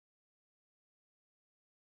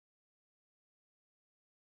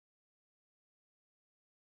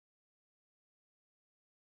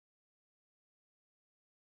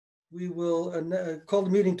We will call the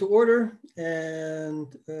meeting to order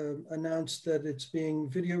and announce that it's being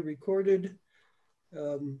video recorded.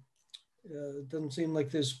 It doesn't seem like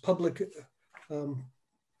there's public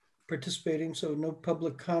participating, so no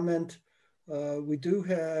public comment. We do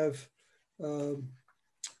have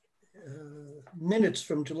minutes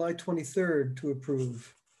from July 23rd to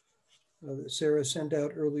approve that Sarah sent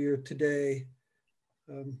out earlier today.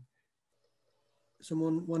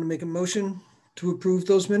 Someone want to make a motion to approve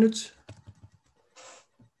those minutes?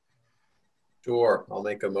 Sure, I'll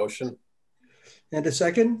make a motion. And a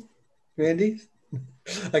second, Randy?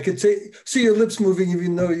 I could see your lips moving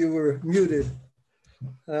even though you were muted.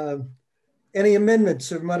 Any amendments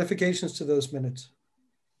or modifications to those minutes?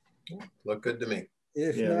 Look good to me.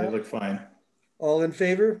 If yeah, not, they look fine. all in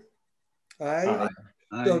favor? Aye.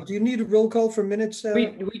 Aye. So do you need a roll call for minutes?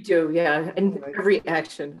 We do, yeah. And every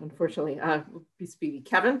action, unfortunately, will be speedy.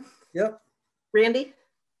 Kevin? Yep. Randy?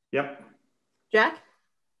 Yep. Jack?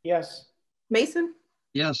 Yes. Mason?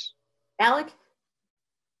 Yes. Alec?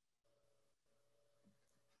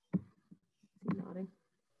 Nodding.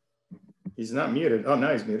 He's not muted. Oh,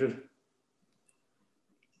 now he's muted.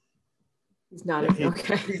 He's nodding. Yeah,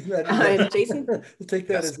 okay. He's not, Jason? We'll take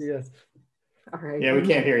that Yes. as a yes. All right. Yeah, we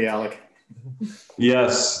can't hear you, Alec.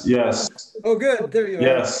 Yes, yes, Oh, good. There you are.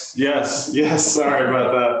 yes, yes, yes. Sorry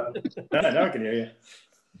about that. Now I can hear you.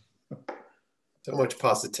 So much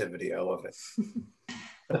positivity, I love it.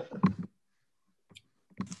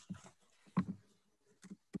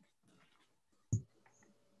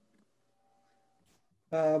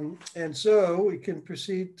 And so we can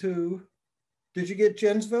proceed to, did you get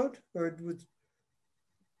Jen's vote or was?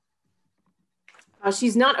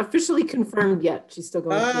 She's not officially confirmed yet. She's still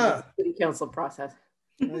going through the city council process.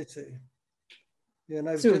 I see. Yeah, and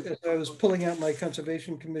as I was pulling out my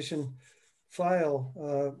Conservation Commission file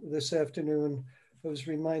this afternoon, I was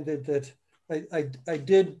reminded that I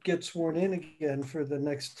did get sworn in again for the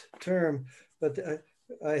next term, but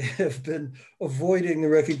I have been avoiding the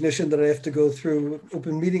recognition that I have to go through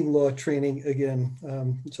open meeting law training again.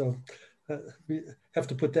 So we have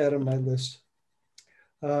to put that on my list.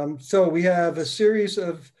 So we have a series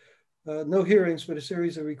of, no hearings, but a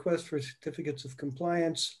series of requests for certificates of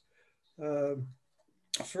compliance.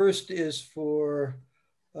 First is for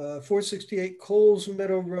 468 Coles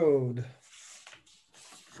Meadow Road.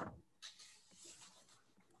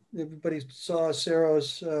 Everybody saw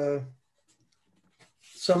Sarah's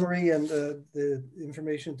summary and the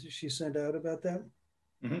information that she sent out about that?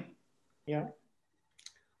 Mm-hmm. Yeah.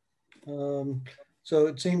 So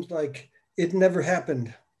it seems like it never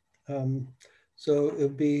happened. So it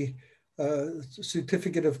would be a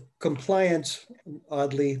certificate of compliance,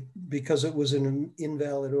 oddly, because it was an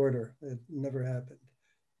invalid order. It never happened.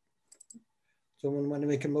 Someone want to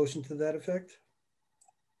make a motion to that effect?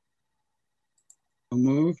 So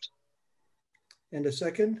moved. And a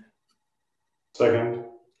second? Second.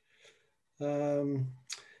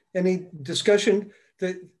 Any discussion?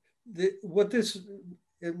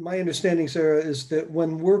 My understanding, Sarah, is that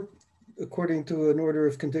when work according to an order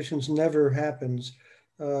of conditions never happens,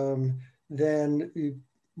 then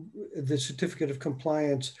the certificate of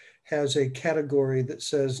compliance has a category that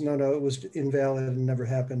says, no, it was invalid and never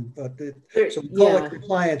happened. But so we call it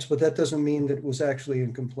compliance, but that doesn't mean that it was actually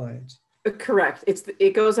in compliance. Correct.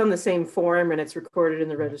 It goes on the same form and it's recorded in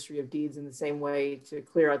the Registry of Deeds in the same way to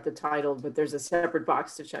clear out the title, but there's a separate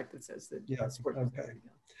box to check that says that. Yeah, okay.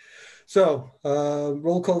 So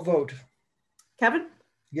roll call vote. Kevin?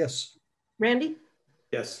 Yes. Randy?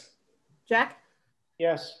 Yes. Jack?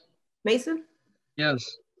 Yes. Mason? Yes.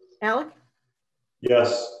 Alec?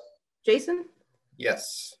 Yes. Jason?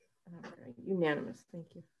 Yes. All right, unanimous.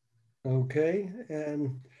 Thank you. Okay,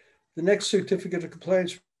 and the next certificate of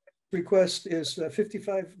compliance request is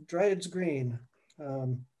 55 Dryads Green,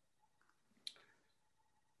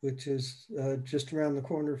 which is just around the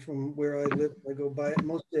corner from where I live. I go by it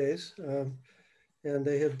most days. And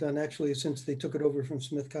they have done, actually, since they took it over from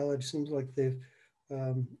Smith College, seems like they've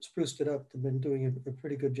spruced it up. They've been doing a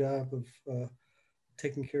pretty good job of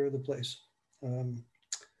taking care of the place.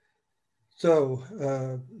 So,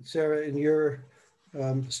 Sarah, in your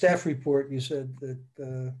staff report, you said that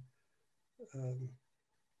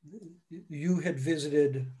you had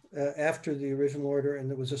visited after the original order and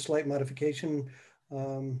there was a slight modification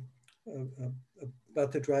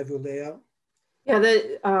about the driveway layout. Yeah,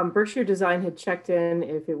 the Berkshire Design had checked in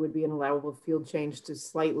if it would be an allowable field change to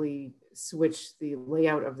slightly switch the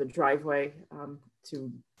layout of the driveway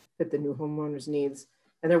to fit the new homeowner's needs.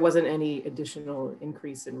 And there wasn't any additional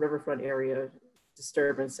increase in riverfront area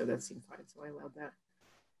disturbance, so that seemed fine. So I allowed that.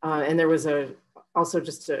 And there was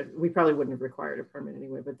we probably wouldn't have required a permit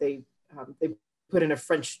anyway, but they put in a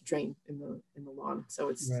French drain in the lawn, so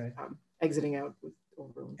it's Right. Exiting out with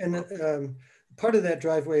overland. And part of that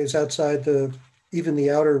driveway is outside even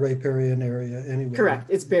the outer riparian area anyway. Correct.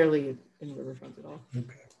 It's barely in riverfront at all.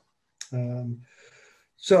 Okay.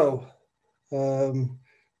 I'm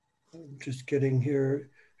just getting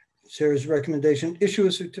here. Sarah's recommendation: issue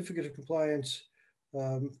a certificate of compliance.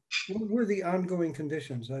 What were the ongoing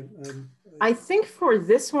conditions? I think for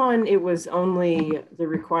this one, it was only the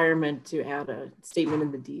requirement to add a statement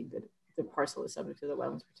in the deed that the parcel is subject to the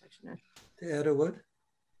Wetlands Protection Act. To add a what?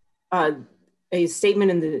 A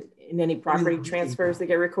statement in any property transfers that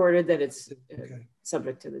get recorded that it's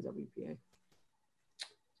subject to the WPA.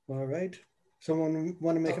 All right. Someone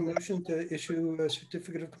want to make a motion to issue a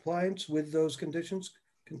certificate of compliance with those conditions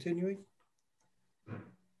continuing?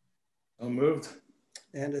 So moved.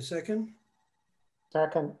 And a second?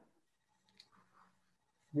 Second.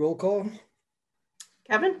 Roll call?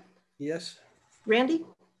 Kevin? Yes. Randy?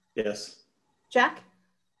 Yes. Jack?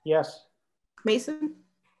 Yes. Mason?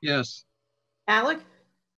 Yes. Alec?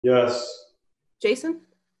 Yes. Jason?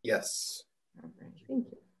 Yes. All right, thank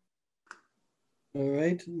you. All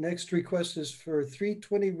right. Next request is for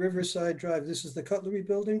 320 Riverside Drive. This is the Cutlery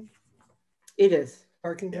Building It is.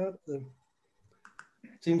 parking lot.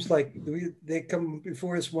 Seems like they come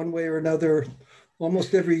before us one way or another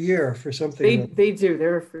almost every year for something. They do.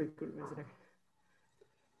 They're a frequent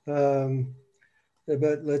visitor.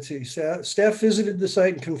 But let's see, staff visited the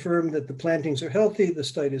site and confirmed that the plantings are healthy, the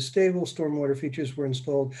site is stable, stormwater features were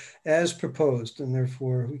installed as proposed, and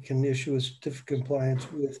therefore we can issue a certificate of compliance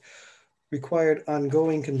with required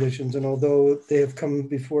ongoing conditions. And although they have come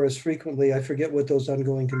before us frequently, I forget what those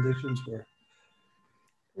ongoing conditions were.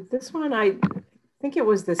 This one, I think it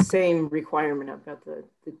was the same requirement. I've got the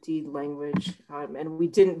deed language, and we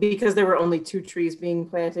didn't, because there were only 2 trees being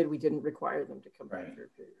planted, we didn't require them to come back for a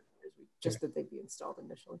period. Just that they be installed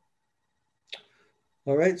initially.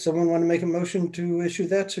 All right, someone want to make a motion to issue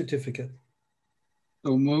that certificate?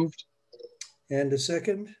 So moved. And a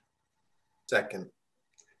second? Second.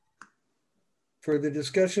 Further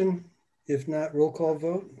discussion? If not, roll call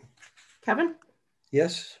vote. Kevin?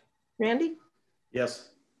 Yes? Randy? Yes.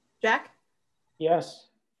 Jack? Yes.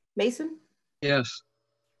 Mason? Yes.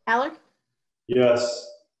 Alec?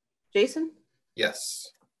 Yes. Jason?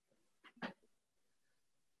 Yes.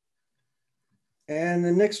 And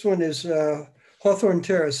the next one is Hawthorne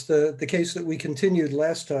Terrace, the case that we continued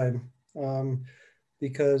last time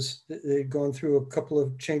because they'd gone through a couple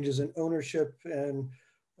of changes in ownership, and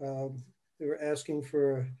they were asking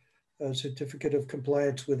for a certificate of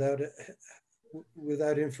compliance without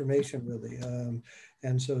information really.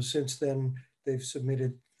 And so since then, they've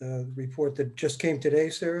submitted the report that just came today,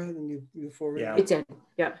 Sarah, and you forwarded Yeah. It did,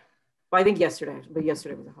 yeah. Well, I think yesterday, but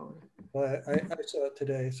yesterday was a holiday. Well, I saw it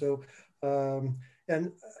today. So, and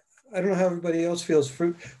I don't know how everybody else feels.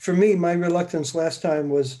 For me, my reluctance last time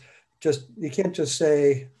was just, you can't just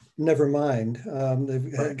say, never mind.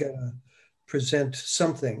 They've got to present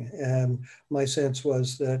something. And my sense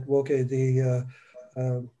was that, okay, the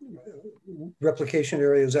replication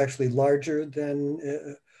area is actually larger than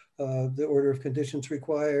the order of conditions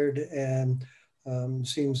required. And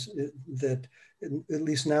seems that at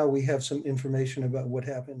least now we have some information about what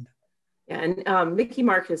happened. Yeah, and Mickey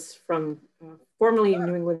Marcus from formerly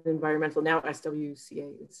New England Environmental, now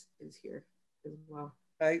SWCA is here as well.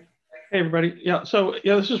 Hi. Hey everybody,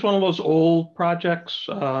 this is one of those old projects.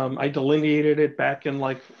 I delineated it back in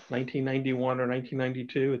like 1991 or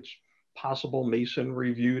 1992. It's possible Mason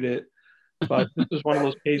reviewed it, but this is one of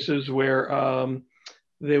those cases where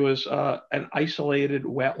there was an isolated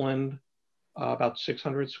wetland, about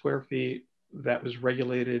 600 square feet, that was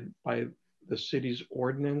regulated by the city's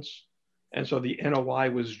ordinance. And so the NOI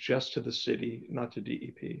was just to the city, not to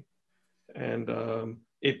DEP. And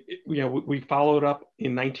we followed up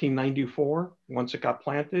in 1994, once it got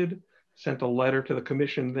planted, sent a letter to the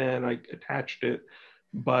commission then, I attached it.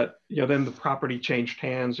 But then the property changed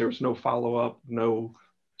hands, there was no follow-up, no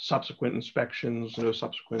subsequent inspections, no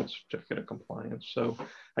subsequent certificate of compliance. So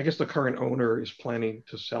I guess the current owner is planning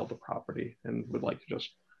to sell the property and would like to just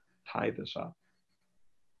tie this up.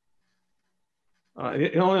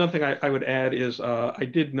 The only other thing I would add is I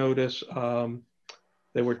did notice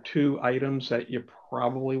there were 2 items that you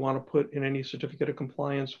probably want to put in any certificate of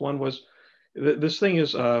compliance. One was, this thing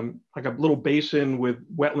is like a little basin with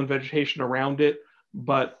wetland vegetation around it,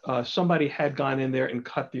 but somebody had gone in there and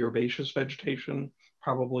cut the herbaceous vegetation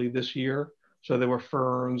probably this year. So there were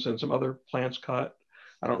ferns and some other plants cut.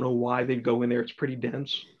 I don't know why they'd go in there. It's pretty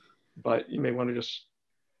dense, but you may want to just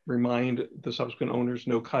remind the subsequent owners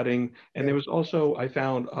no cutting. And there was also, I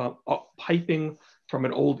found piping from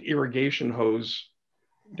an old irrigation hose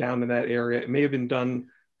down in that area. It may have been done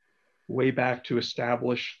way back to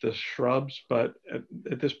establish the shrubs, but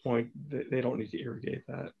at this point, they don't need to irrigate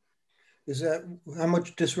that. Is that, how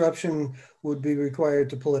much disruption would be required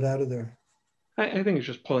to pull it out of there? I think it's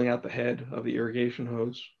just pulling out the head of the irrigation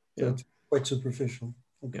hose. So Yeah. it's quite superficial.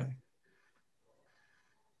 Okay. Yeah.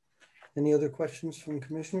 Any other questions from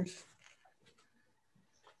commissioners?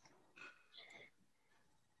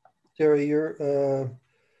 Sarah,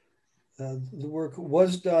 the work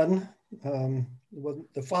was done.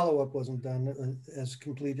 The follow-up wasn't done as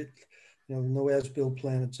completed, no as-built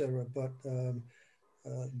plan, et cetera, but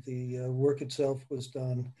the work itself was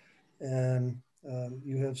done. And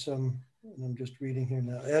you have some, and I'm just reading here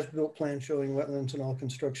now, as-built plan showing wetlands and all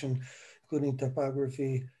construction, including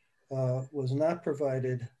topography, was not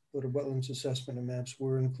provided, but a wetlands assessment and maps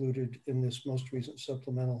were included in this most recent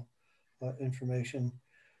supplemental information.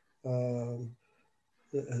 The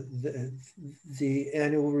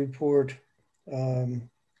annual report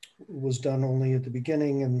was done only at the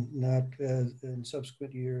beginning and not in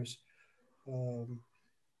subsequent years.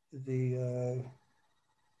 The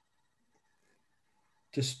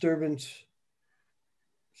disturbance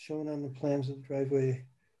shown on the plans of the driveway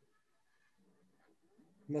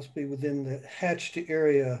must be within the hatched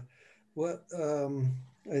area. What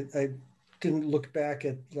I didn't look back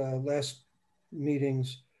at last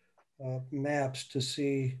meeting's maps to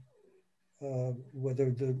see whether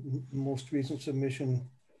the most recent submission.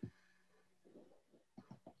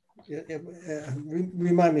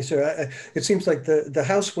 Remind me, sir. It seems like the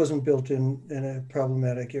house wasn't built in a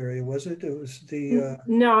problematic area, was it? It was the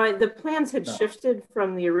no. The plans had shifted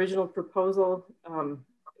from the original proposal,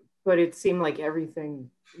 but it seemed like everything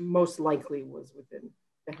most likely was within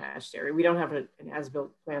the hashed area. We don't have an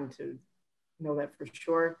as-built plan to know that for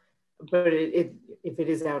sure, but if it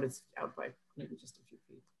is out, it's out by maybe just a few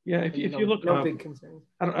feet. Yeah, if you look, no big concern.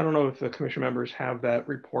 I don't know if the commission members have that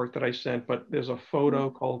report that I sent, but there's a photo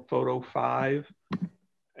called Photo 5,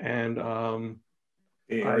 and the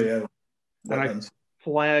area I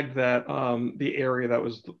flagged that the area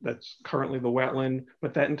that's currently the wetland,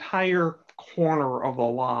 but that entire corner of the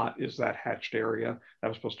lot is that hatched area that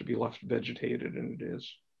was supposed to be left vegetated, and it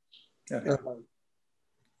is.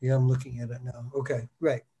 Yeah, I'm looking at it now. Okay,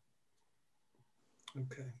 right.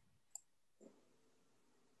 Okay.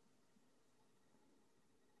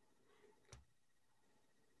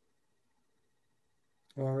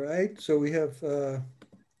 All right, so we have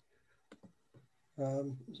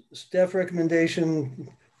staff recommendation,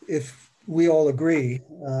 if we all agree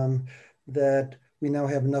that we now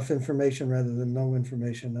have enough information rather than no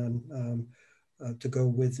information on to go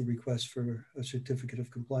with the request for a certificate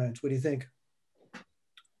of compliance. What do you think?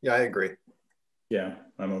 Yeah, I agree. Yeah,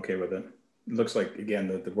 I'm okay with it. It looks like, again,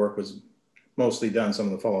 that the work was mostly done. Some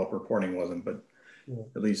of the follow-up reporting wasn't, but yeah,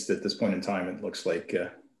 at least at this point in time, it looks like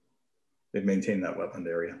they've maintained that wetland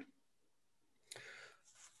area.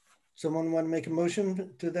 Someone want to make a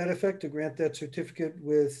motion to that effect to grant that certificate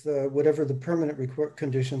with whatever the permanent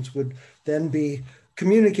conditions would then be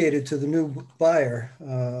communicated to the new buyer,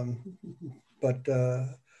 but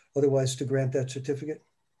otherwise to grant that certificate?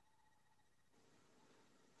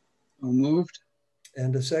 Moved.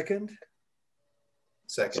 And a second?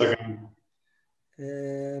 Second.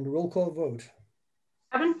 And roll call vote.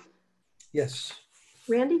 Kevin? Yes.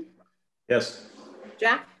 Randy? Yes.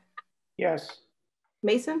 Jack? Yes.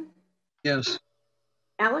 Mason? Yes.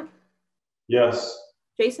 Alec? Yes.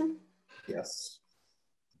 Jason? Yes.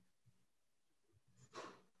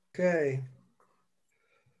 Okay.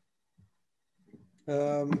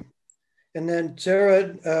 And then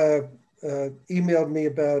Sarah emailed me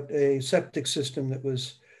about a septic system that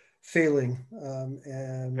was failing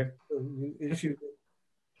and issued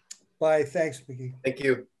by, thanks, Mickey. Thank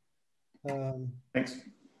you. Thanks.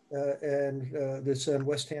 And this on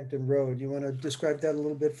West Hampton Road. You want to describe that a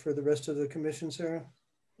little bit for the rest of the commission, Sarah?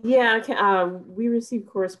 Yeah, we received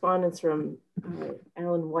correspondence from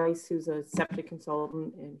Alan Weiss, who's a septic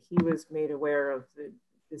consultant, and he was made aware of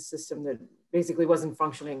the system that basically wasn't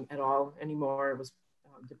functioning at all anymore. It was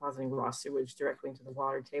depositing raw sewage directly into the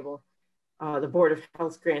water table. The Board of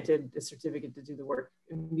Health granted a certificate to do the work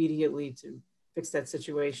immediately to fix that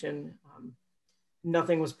situation.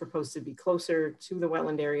 Nothing was proposed to be closer to the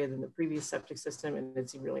wetland area than the previous septic system, and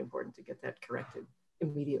it's really important to get that corrected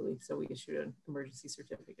immediately. So we issued an emergency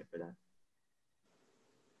certificate for that.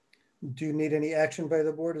 Do you need any action by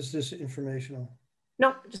the board? Is this informational?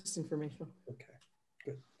 No, just informational. Okay,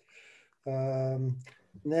 good.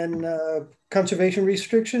 Then conservation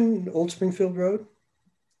restriction, Old Springfield Road.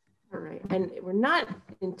 right. And we're not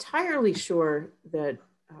entirely sure that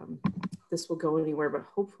this will go anywhere, but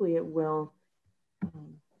hopefully it will.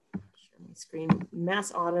 Share my screen.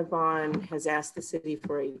 Mass Audubon has asked the city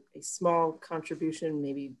for a small contribution,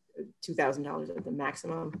 maybe $2,000 at the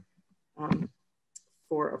maximum,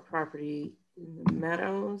 for a property in the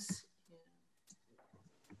Meadows.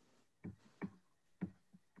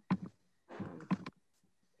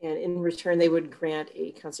 And in return, they would grant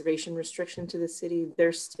a conservation restriction to the city.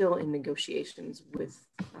 They're still in negotiations with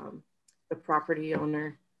the property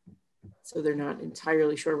owner. So they're not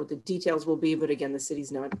entirely sure what the details will be, but again, the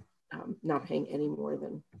city's not paying any more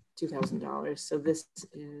than $2,000. So this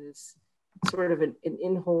is sort of an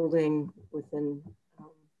in-holding within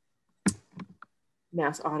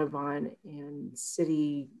Mass Audubon and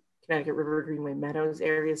City Connecticut River Greenway Meadows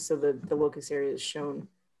areas. So the locus area is shown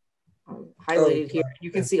highlighted here.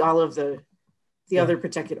 You can see all of the other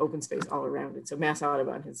protected open space all around it. So Mass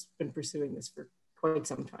Audubon has been pursuing this for quite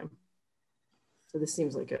some time. So this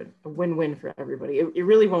seems like a win-win for everybody. It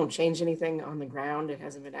really won't change anything on the ground. It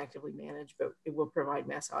hasn't been actively managed, but it will provide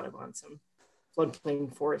Mass Audubon some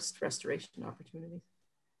floodplain forest restoration opportunities.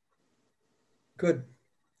 Good.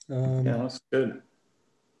 Yeah, that's good.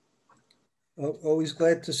 Always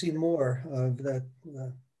glad to see more of that,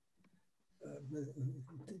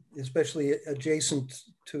 especially adjacent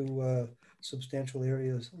to substantial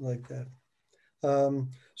areas like that.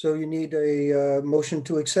 So you need a motion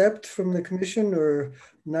to accept from the commission or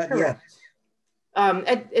not? Correct. Yet?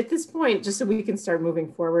 At this point, just so we can start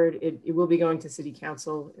moving forward, it will be going to city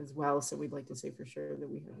council as well. So we'd like to say for sure that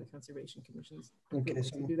we have the conservation commissions okay,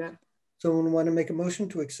 so to do that. Someone want to make a motion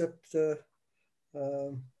to accept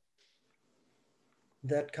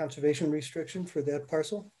that conservation restriction for that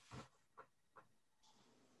parcel?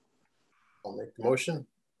 I'll make the motion.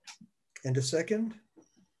 And a second?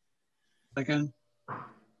 Second.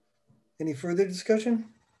 Any further discussion?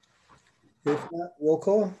 If not, roll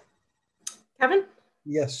call. Kevin?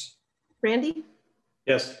 Yes. Randy?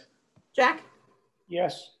 Yes. Jack?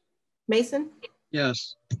 Yes. Mason?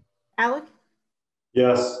 Yes. Alec?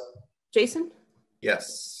 Yes. Jason?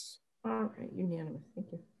 Yes. All right, unanimous.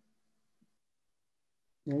 Thank you.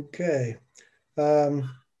 Okay. So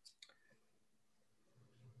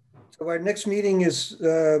our next meeting is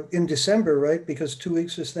in December, right? Because 2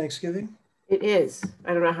 weeks is Thanksgiving. It is.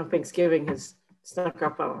 I don't know how Thanksgiving has snuck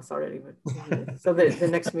up on us already, but so the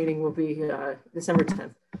next meeting will be December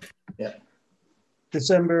 10th. Yeah.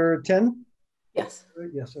 December 10th? Yes.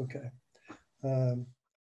 Yes, okay.